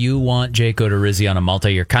 3. So you want Jake Odorizzi on a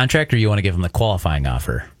multi-year contract, or you want to give him the qualifying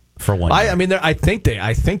offer? for 1 year. I mean, I think they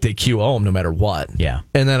QO him no matter what. Yeah.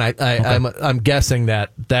 And then I'm guessing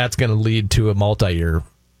that's going to lead to a multi-year,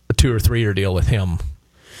 a 2 or 3 year deal with him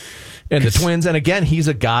and the Twins. And again, he's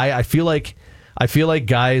a guy. I feel like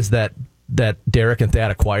guys that Derek and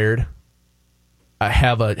Thad acquired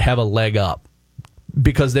have a leg up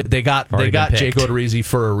because they got Jake Odorizzi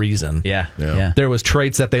for a reason. Yeah. There was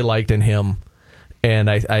traits that they liked in him, and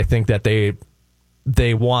I think that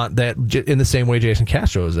they want that in the same way Jason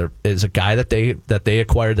Castro is a guy that they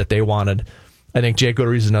acquired that they wanted. I think Jake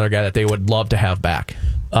Odorizzi is another guy that they would love to have back.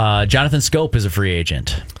 Jonathan Scope is a free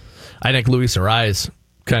agent. I think Luis Arraez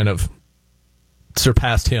kind of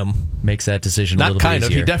surpassed him. Makes that decision a Not little kind bit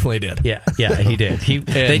of, easier. he definitely did. Yeah, he did.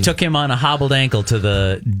 They took him on a hobbled ankle to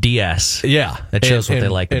the DS. Yeah. That shows what they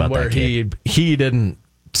liked about where that kid. he didn't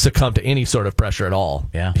succumb to any sort of pressure at all.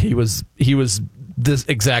 Yeah. He was this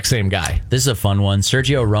exact same guy. This is a fun one.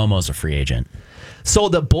 Sergio Romo's a free agent. So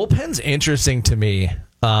the bullpen's interesting to me.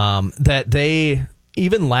 That they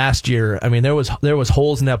even last year, I mean, there was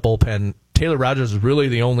holes in that bullpen. Taylor Rogers was really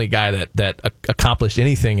the only guy that accomplished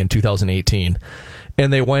anything in 2018,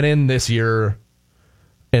 and they went in this year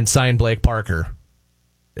and signed Blake Parker,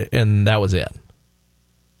 and that was it.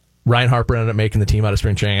 Ryan Harper ended up making the team out of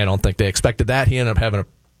spring training. I don't think they expected that. He ended up having a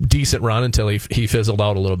decent run until he fizzled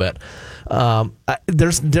out a little bit. And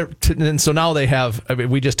so now they have. I mean,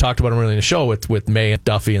 we just talked about him earlier in the show with May and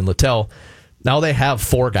Duffy and Littell. Now they have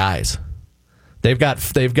 4 guys. They've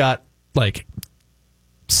got like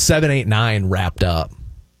 7, 8, 9 wrapped up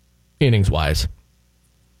innings wise.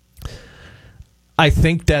 I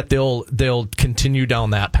think that they'll continue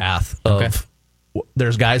down that path of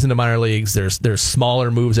there's guys in the minor leagues. There's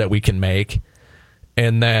smaller moves that we can make,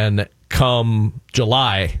 and then come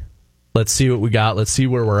July, let's see what we got. Let's see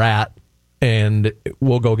where we're at, and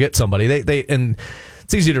we'll go get somebody. They and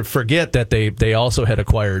it's easy to forget that they also had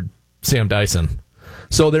acquired Sam Dyson.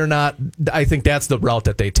 So they're not. I think that's the route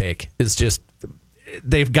that they take. It's just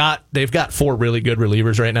they've got 4 really good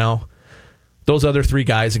relievers right now. Those other 3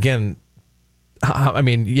 guys, again, I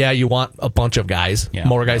mean, yeah, you want a bunch of guys. Yeah.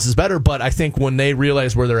 More guys is better. But I think when they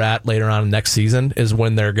realize where they're at later on next season is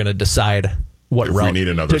when they're going to decide what if route we need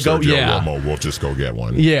another to go. Sergio Romo, we'll just go get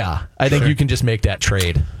one. Yeah, I think you can just make that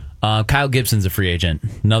trade. Kyle Gibson's a free agent.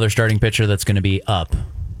 Another starting pitcher that's going to be up.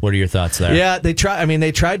 What are your thoughts there? Yeah, they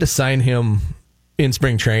tried to sign him in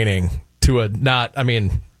spring training to a not. I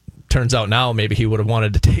mean, turns out now maybe he would have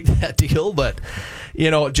wanted to take that deal, but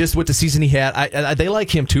just with the season he had, they like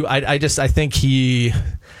him too. I think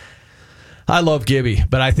I love Gibby,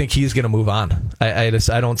 but I think he's going to move on. I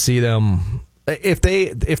don't see them if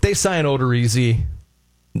they sign Odorizzi,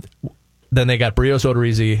 then they got Brios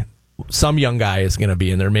Odorizzi. Some young guy is going to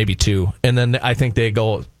be in there, maybe 2, and then I think they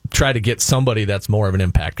go try to get somebody that's more of an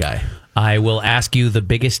impact guy. I will ask you the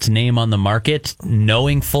biggest name on the market,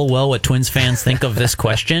 knowing full well what Twins fans think of this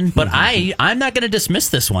question, but I'm not going to dismiss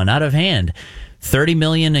this one out of hand. $30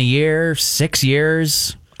 million a year, 6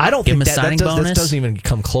 years. I don't give think him a signing bonus. That doesn't even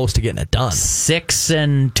come close to getting it done. $6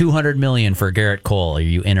 and $200 million for Garrett Cole. Are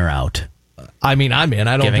you in or out? I mean, I'm in.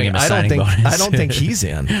 I don't think he's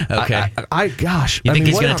in. Okay. Gosh. You think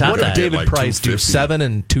he's going to top what that? What did David Price do? 7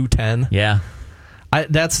 and 210. Yeah. I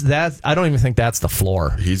don't even think that's the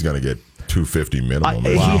floor. He's going to get $250 minimum.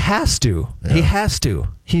 He has to. Yeah. He has to.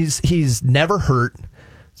 He's never hurt.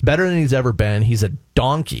 He's better than he's ever been. He's a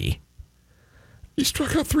donkey. He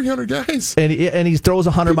struck out 300 guys, and he throws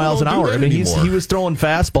 100 miles an hour. I mean, he was throwing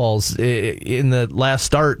fastballs in the last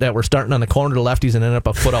start that were starting on the corner to lefties and ended up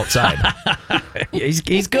a foot outside. He's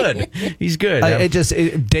good. He's good.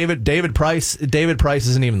 David Price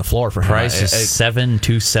isn't even the floor for him. Price is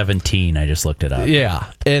 7-17. I just looked it up.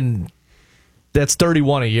 Yeah, and that's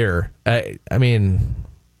 31 a year. I mean,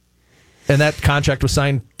 and that contract was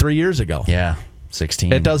signed 3 years ago. Yeah.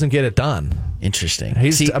 16. It doesn't get it done. Interesting.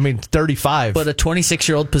 He's 35. But a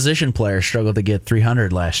 26-year-old position player struggled to get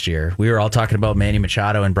 300 last year. We were all talking about Manny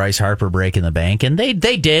Machado and Bryce Harper breaking the bank, and they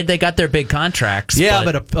did. They got their big contracts. Yeah,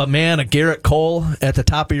 but a Garrett Cole at the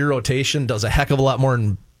top of your rotation does a heck of a lot more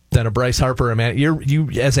than a Bryce Harper. Man, you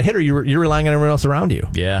as a hitter, you're relying on everyone else around you.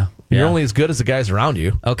 Yeah. You're only as good as the guys around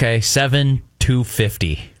you. Okay,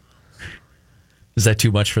 7-250. Is that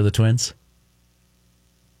too much for the Twins?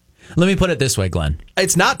 Let me put it this way, Glenn.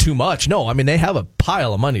 It's not too much. No, I mean, they have a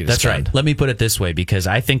pile of money to spend. That's right. Let me put it this way, because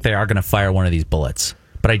I think they are going to fire one of these bullets,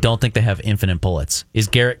 but I don't think they have infinite bullets. Is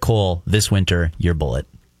Garrett Cole this winter your bullet?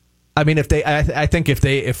 I mean, I think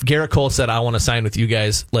if Garrett Cole said, I want to sign with you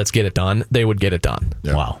guys, let's get it done, they would get it done.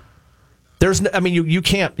 Yeah. Wow. You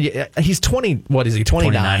can't, he's 20, what is he,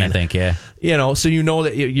 29? 29, I think, yeah. So you know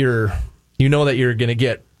that you're going to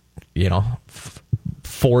get,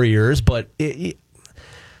 4 years, but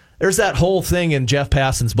there's that whole thing in Jeff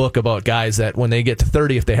Passan's book about guys that when they get to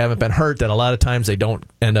 30, if they haven't been hurt, that a lot of times they don't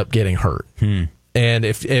end up getting hurt. And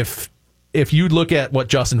if you look at what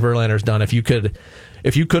Justin Verlander's done, if you could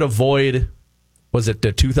avoid, was it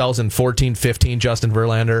the 2014-15 Justin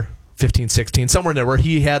Verlander, 15-16, somewhere in there where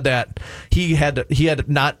he had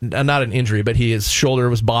not an injury, but his shoulder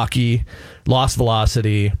was balky, lost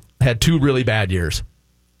velocity, had 2 really bad years,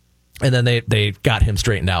 and then they got him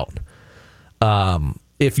straightened out.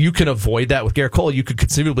 If you can avoid that with Garrett Cole, you could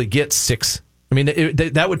conceivably get 6. I mean,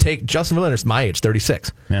 that would take Justin Verlander's my age,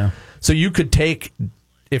 36. Yeah. So you could take,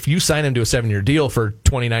 if you sign him to a 7-year deal for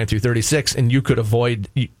 29 through 36, and you could avoid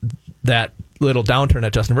that little downturn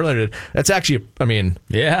that Justin Verlander did. That's actually, I mean,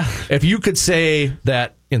 yeah. If you could say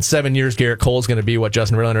that in 7 years Garrett Cole's going to be what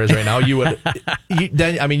Justin Verlander is right now, you would.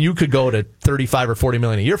 Then I mean, you could go to $35 or $40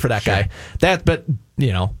 million a year for that guy. But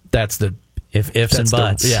that's the ifs and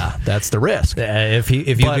buts. That's the risk. If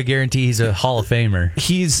you could guarantee he's a Hall of Famer,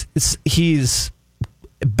 he's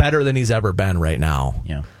better than he's ever been right now.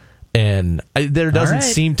 Yeah. And there doesn't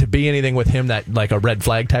seem to be anything with him that like a red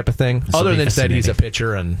flag type of thing, other than that he's a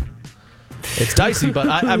pitcher and it's dicey. But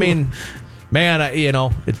I mean, man,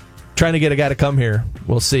 trying to get a guy to come here,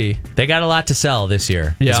 we'll see. They got a lot to sell this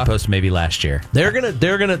year, as opposed to maybe last year.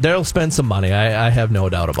 They'll spend some money. I have no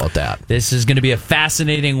doubt about that. This is going to be a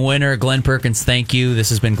fascinating winter. Glen Perkins, thank you. This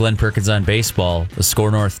has been Glen Perkins on Baseball, the Score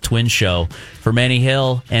North Twin Show. For Manny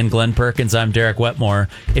Hill and Glen Perkins, I'm Derek Wetmore.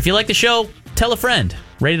 If you like the show, tell a friend.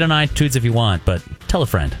 Rate it on iTunes if you want, but tell a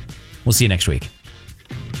friend. We'll see you next week.